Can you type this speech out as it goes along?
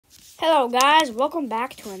Hello guys, welcome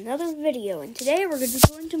back to another video, and today we're going to be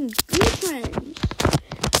doing some good trends.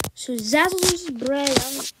 So Zazzles versus Bread,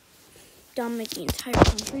 I'm dominating the entire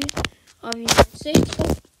country of the United States, so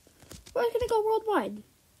we're going to go worldwide.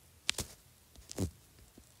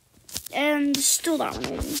 And still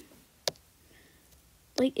dominating.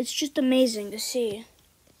 Like, it's just amazing to see.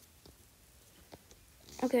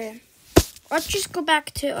 Okay, let's just go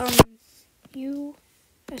back to,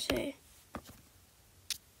 USA.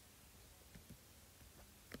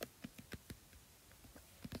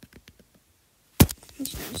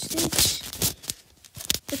 United States.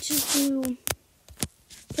 Let's just do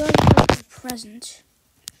present.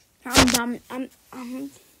 I'm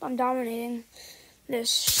dominating this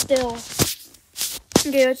still.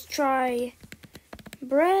 Okay, let's try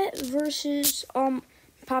Brett versus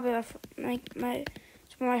popular some of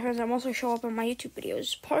my friends that also show up on my YouTube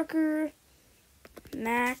videos. Parker,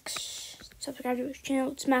 Max, subscribe to his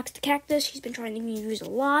channel. It's Max the Cactus. He's been trying to give me views a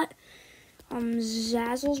lot.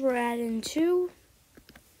 Zazzles we're adding 2.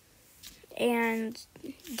 And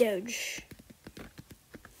Doge.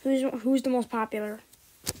 Who's the most popular?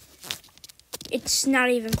 It's not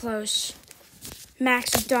even close.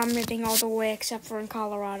 Max is dominating all the way except for in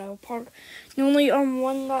Colorado. The only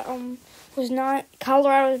one that was not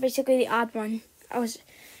Colorado was basically the odd one. I was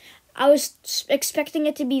expecting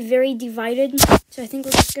it to be very divided, so I think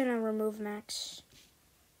we're just gonna remove Max.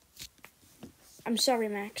 I'm sorry,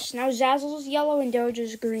 Max. Now Zazzles is yellow and Doge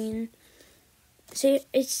is green. See,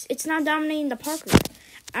 it's not dominating the Parker.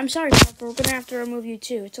 I'm sorry, Parker. We're gonna have to remove you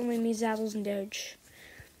too. It's only me, Zazzles, and Doge.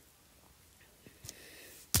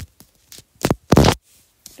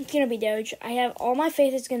 It's gonna be Doge. I have all my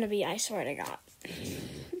faith. It's gonna be. I swear to God.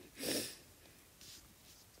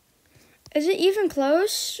 Is it even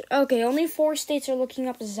close? Okay, only 4 states are looking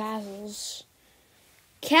up Zazzles.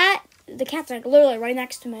 The cat's like literally right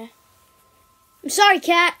next to me. I'm sorry,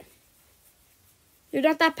 cat. You're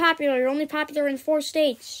not that popular. You're only popular in 4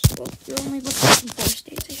 states. Well, you're only looking in 4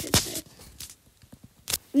 states, I should say.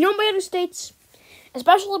 No by other states,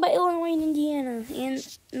 especially by Illinois and Indiana,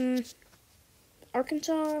 and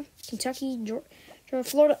Arkansas, Kentucky, Georgia,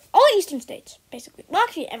 Florida, all eastern states, basically. Well,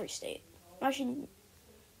 actually, every state. Actually,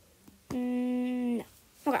 no.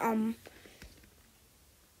 Okay,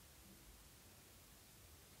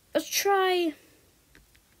 let's try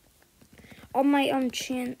on my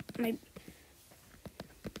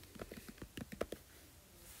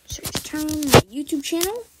search term, my YouTube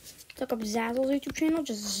channel. Look up Zazzles YouTube channel,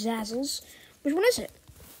 just Zazzles. Which one is it?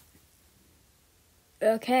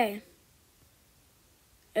 Okay.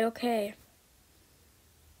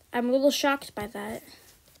 I'm a little shocked by that.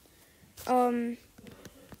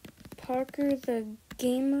 Parker the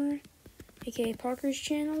Gamer, aka Parker's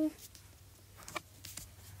channel.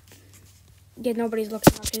 Yeah, nobody's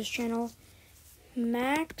looking up his channel.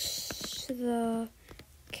 Max the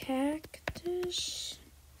Cactus.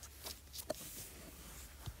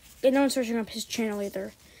 Yeah, no one's searching up his channel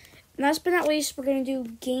either. And last but not least, we're going to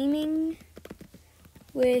do gaming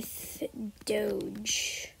with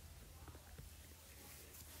Doge.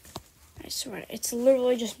 I swear, it's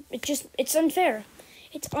literally it's unfair.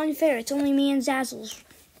 It's unfair. It's only me and Zazzles.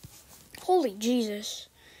 Holy Jesus.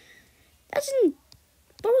 What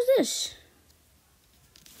was this?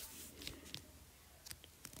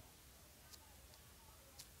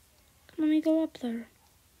 Let me go up there.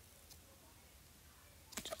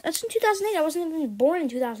 That's in 2008. I wasn't even born in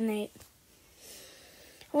 2008.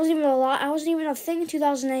 I wasn't even a thing in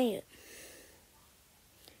 2008.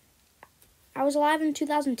 I was alive in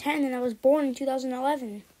 2010, and I was born in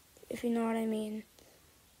 2011, if you know what I mean.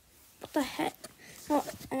 What the heck? Oh,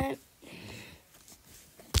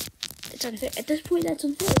 it's unfair. At this point, that's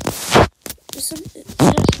unfair.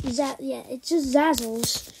 It's just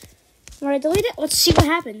Zazzles. When I delete it, let's see what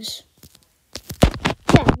happens.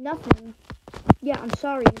 Yeah, nothing. Yeah, I'm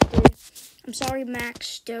sorry, I'm sorry,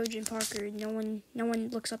 Max, Doge, and Parker. No one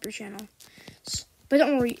looks up your channel. But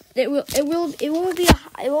don't worry, it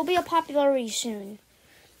will be a popularity soon.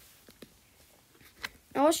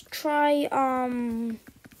 Now let's try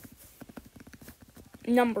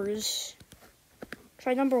numbers.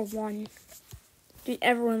 Try number 1. Dude,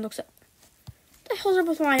 everyone looks up. What the hell's up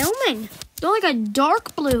with Wyoming? They're like a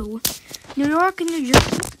dark blue. New York and New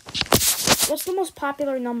Jersey. What's the most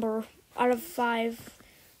popular number out of 5?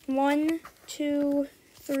 1, 2,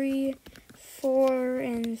 3, 4,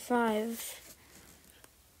 and 5.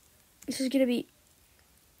 This is gonna be.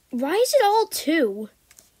 Why is it all 2?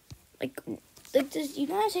 Like does the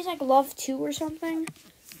United States love 2 or something?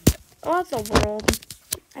 Oh, that's the world.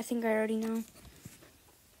 I think I already know.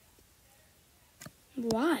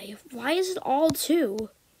 Why? Why is it all 2?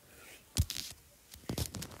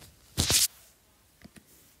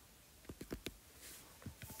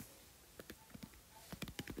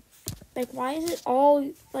 Like, why is it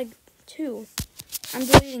all, like, 2? I'm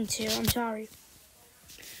deleting 2. I'm sorry.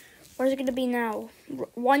 What is it going to be now?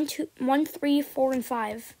 1, 2, 1, 3, 4, and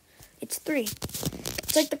 5. It's 3.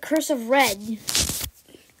 It's like the curse of red.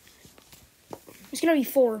 It's going to be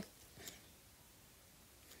 4.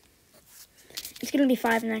 It's going to be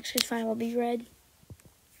 5 next, because 5 will be red.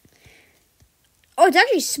 Oh, it's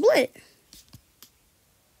actually split.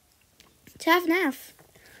 It's half and half.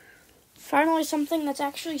 Finally, something that's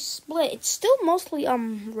actually split. It's still mostly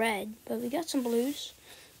red, but we got some blues.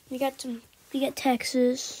 We got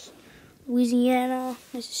Texas, Louisiana,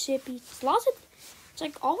 Mississippi. It's lots of. It's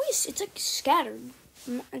like scattered.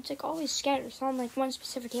 It's like always scattered. It's not like one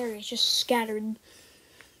specific area. It's just scattered.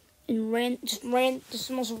 And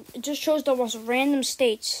it just shows the most random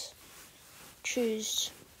states.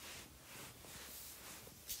 Choose.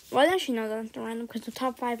 Well, I actually know that they're random because the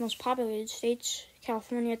top 5 most populated states: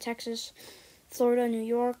 California, Texas, Florida, New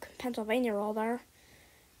York, Pennsylvania are all there.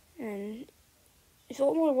 And if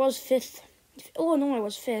Illinois was 5th,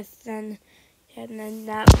 then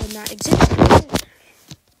that would not exist.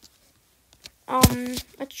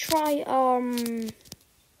 Let's try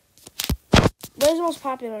what is the most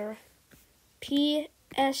popular?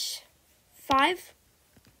 PS5,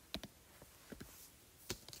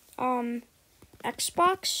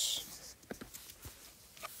 Xbox,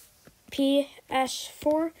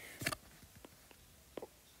 PS4.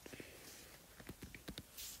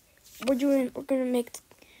 We're gonna make this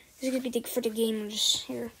is gonna be for the gamers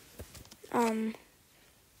here.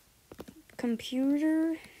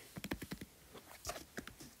 Computer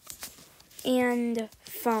and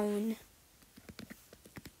phone.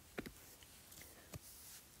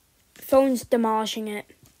 Phone's demolishing it.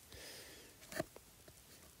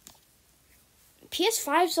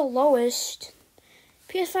 PS5's the lowest.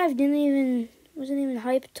 PS5 wasn't even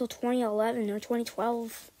hyped until 2011 or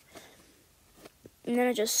 2012. And then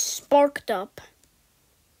it just sparked up.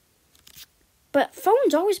 But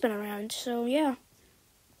phone's always been around, so yeah.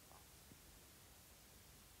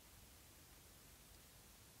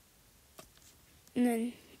 And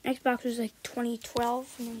then Xbox was like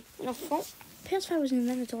 2012. And then, PS5 wasn't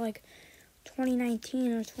invented until like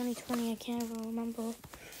 2019 or 2020. I can't even remember.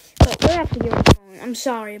 But we'll have to give it a phone. I'm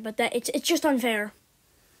sorry, but it's just unfair.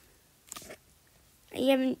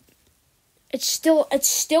 It's still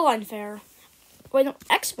unfair. Wait, no,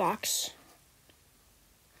 Xbox.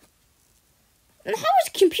 And how is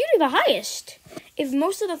computer the highest? If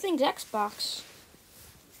most of the things Xbox.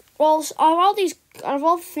 Well, out of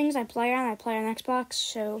all the things I play on Xbox.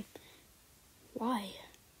 So why?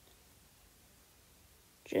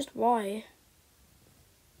 Just why?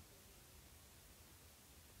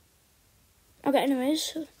 Okay,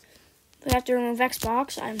 anyways, we have to remove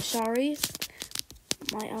Xbox. I'm sorry.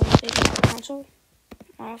 My favorite console.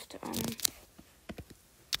 I have to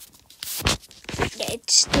yeah,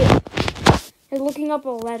 it's still. You're looking up a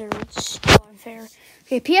letter. It's still unfair.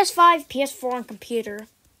 Okay, PS5, PS4, and computer.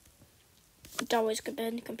 It's always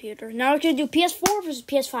been computer. Now we're gonna do PS4 versus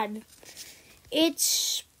PS5.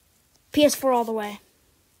 It's PS4 all the way.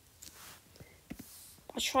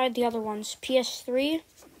 Let's try the other ones. PS3.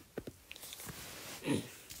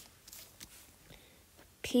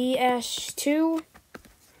 PS2.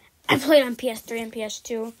 I played on PS3 and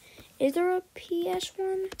PS2. Is there a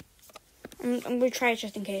PS1? I'm gonna try it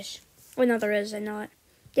just in case. Well, no, there is. I know it.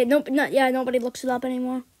 Yeah, nobody looks it up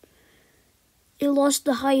anymore. It lost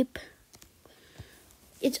the hype.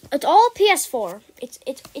 It's all PS4.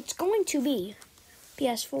 It's going to be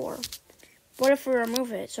PS4. What if we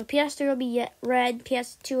remove it? So PS3 will be red,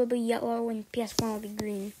 PS2 will be yellow, and PS1 will be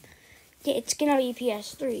green. Yeah, it's gonna be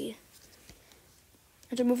PS3.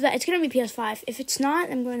 And to remove that, it's gonna be PS5. If it's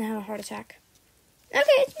not, I'm going to have a heart attack.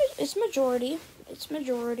 Okay, it's majority. It's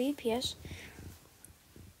majority PS.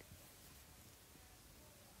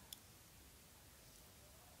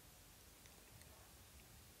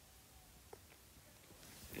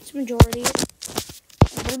 It's majority.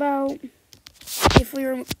 What about if we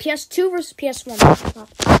were PS2 versus PS1?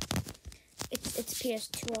 It's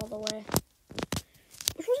PS2 all the way.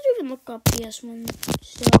 We're supposed to even look up PS1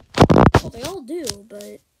 still. Well, they all do,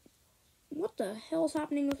 but what the hell is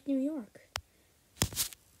happening with New York?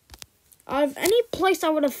 Out of any place I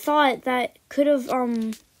would have thought that could have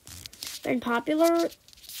been popular,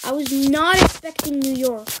 I was not expecting New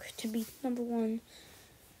York to be number 1.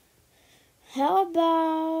 How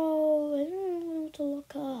about, I don't know what to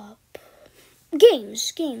look up.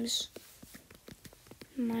 Games.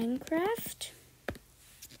 Minecraft.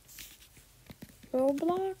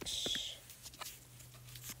 Roblox.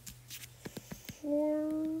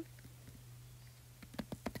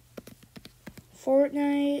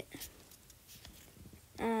 Fortnite.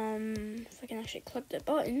 If I can actually click the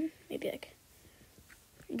button, maybe like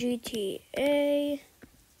GTA.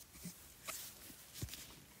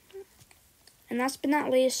 And last but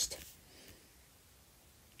not least,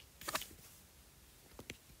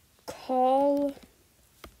 Call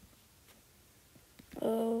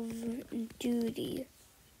of Duty.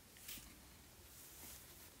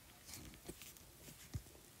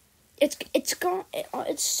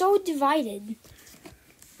 It's so divided.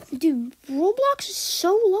 Dude, Roblox is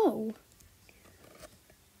so low.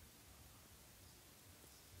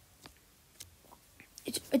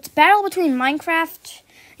 It's battle between Minecraft.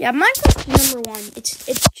 Yeah, Minecraft is number one.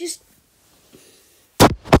 It's just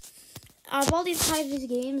out of all these types of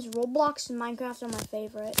games, Roblox and Minecraft are my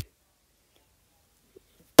favorite.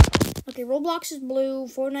 Okay, Roblox is blue,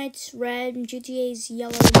 Fortnite's red, GTA's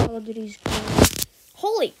yellow, and Call of Duty's green.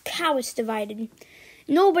 Holy cow, it's divided.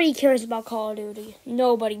 Nobody cares about Call of Duty.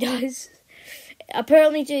 Nobody does.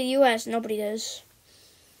 Apparently to the US, nobody does.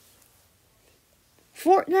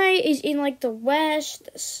 Fortnite is in like the west,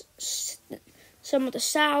 some of the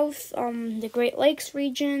south, the Great Lakes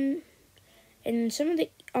region, and some of the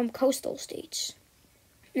coastal states.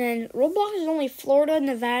 And Roblox is only Florida,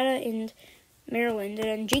 Nevada, and Maryland,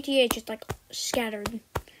 and GTA is just like scattered.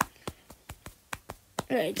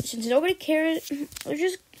 Alright, since nobody cares,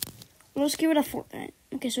 let's give it a Fortnite.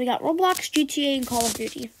 Okay, so we got Roblox, GTA, and Call of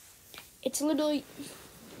Duty. It's literally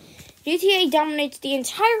GTA dominates the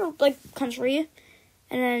entire country,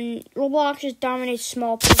 and then Roblox just dominates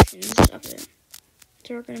small portions of it.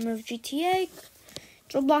 So we're gonna move GTA,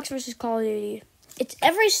 Roblox versus Call of Duty. It's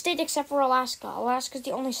every state except for Alaska. Alaska's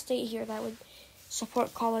the only state here that would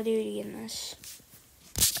support Call of Duty in this.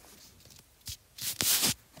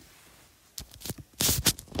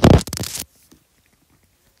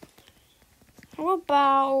 How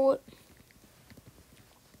about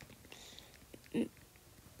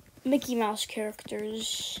Mickey Mouse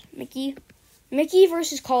characters? Mickey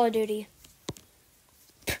versus Call of Duty.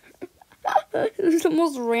 This is the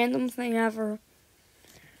most random thing ever.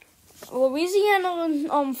 Louisiana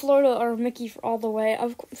and Florida are Mickey all the way.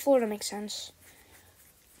 Florida makes sense.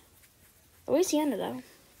 Louisiana though.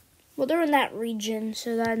 Well, they're in that region,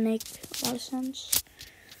 so that'd make a lot of sense.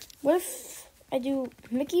 What if I do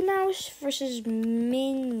Mickey Mouse versus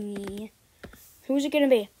Minnie? Who's it gonna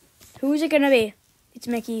be? Who's it gonna be? It's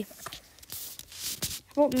Mickey.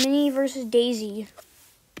 How about Minnie versus Daisy?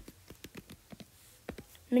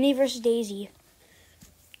 Minnie versus Daisy.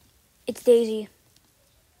 It's Daisy.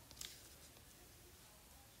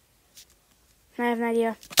 I have an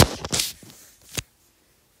idea.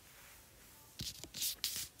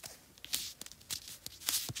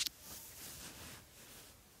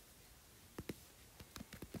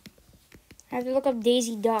 I have to look up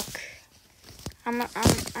Daisy Duck. I'm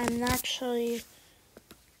actually.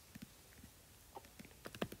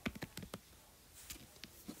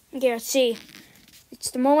 Okay, let's see. It's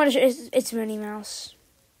the moment. It's Minnie Mouse.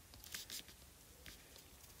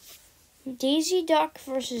 Daisy Duck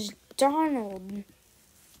versus Donald.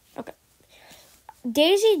 Okay.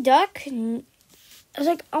 Daisy Duck is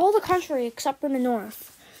like all the country except for the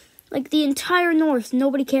north. Like the entire north,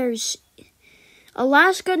 nobody cares.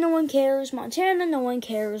 Alaska, no one cares. Montana, no one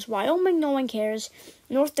cares. Wyoming, no one cares.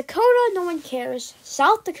 North Dakota, no one cares.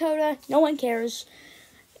 South Dakota, no one cares.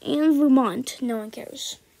 And Vermont, no one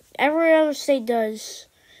cares. Every other state does.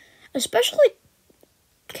 Especially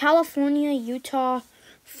California, Utah,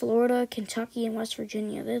 Florida, Kentucky, and West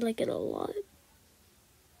Virginia. They like it a lot.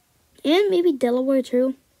 And maybe Delaware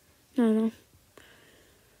too. I don't know.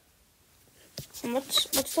 And what's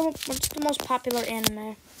the most popular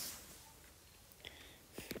anime?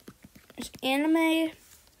 There's anime,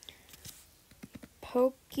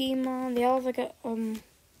 Pokemon. They all have like a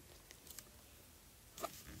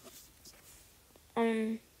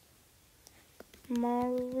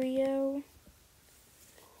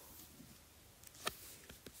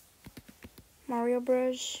Mario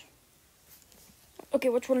Bros. Okay,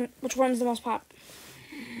 which one's the most pop?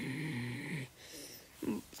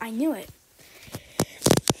 I knew it.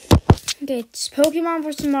 Okay, it's Pokemon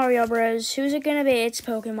versus Mario Bros. Who's it gonna be? It's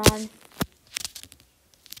Pokemon.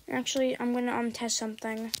 Actually, I'm gonna test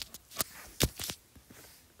something.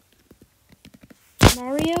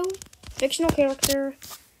 Mario, fictional character,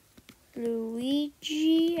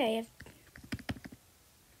 Luigi. I have.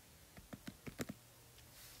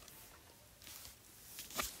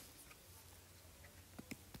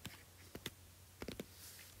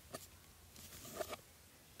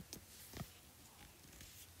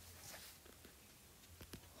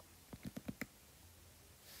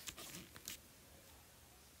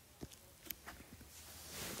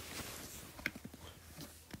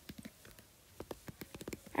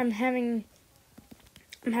 I'm having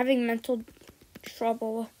mental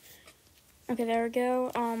trouble. Okay, there we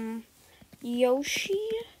go. Yoshi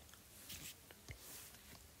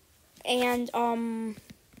and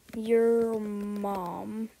your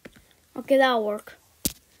mom. Okay, that'll work.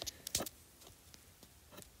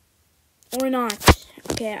 Or not.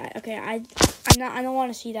 Okay, I don't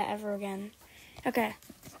want to see that ever again. Okay.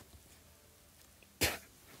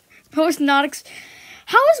 How is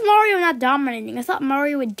Mario not dominating? I thought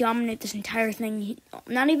Mario would dominate this entire thing.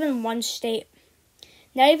 Not even one state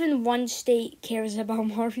cares about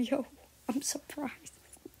Mario. I'm surprised.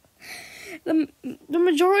 The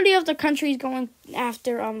majority of the country is going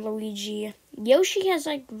after Luigi. Yoshi has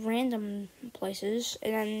like random places,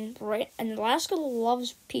 and Alaska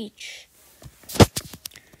loves Peach.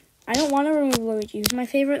 I don't want to remove Luigi. He's my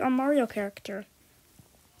favorite Mario character.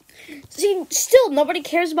 See, still nobody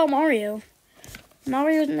cares about Mario.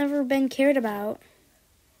 Mario's never been cared about.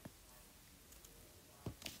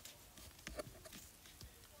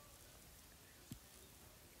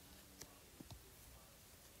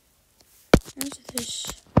 Where's this?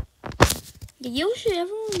 The Yoshi,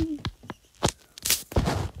 everyone.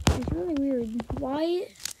 It's really weird. Why?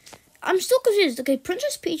 I'm still confused. Okay,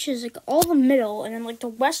 Princess Peach is like all the middle, and then like the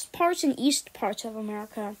west parts and east parts of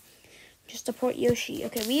America just support Yoshi.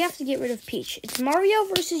 Okay, we have to get rid of Peach. It's Mario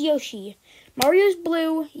versus Yoshi. Mario's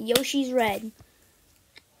blue, Yoshi's red.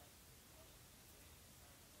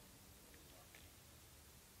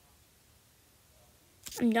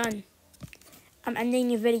 I'm done. I'm ending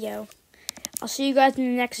the video. I'll see you guys in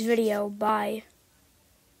the next video. Bye.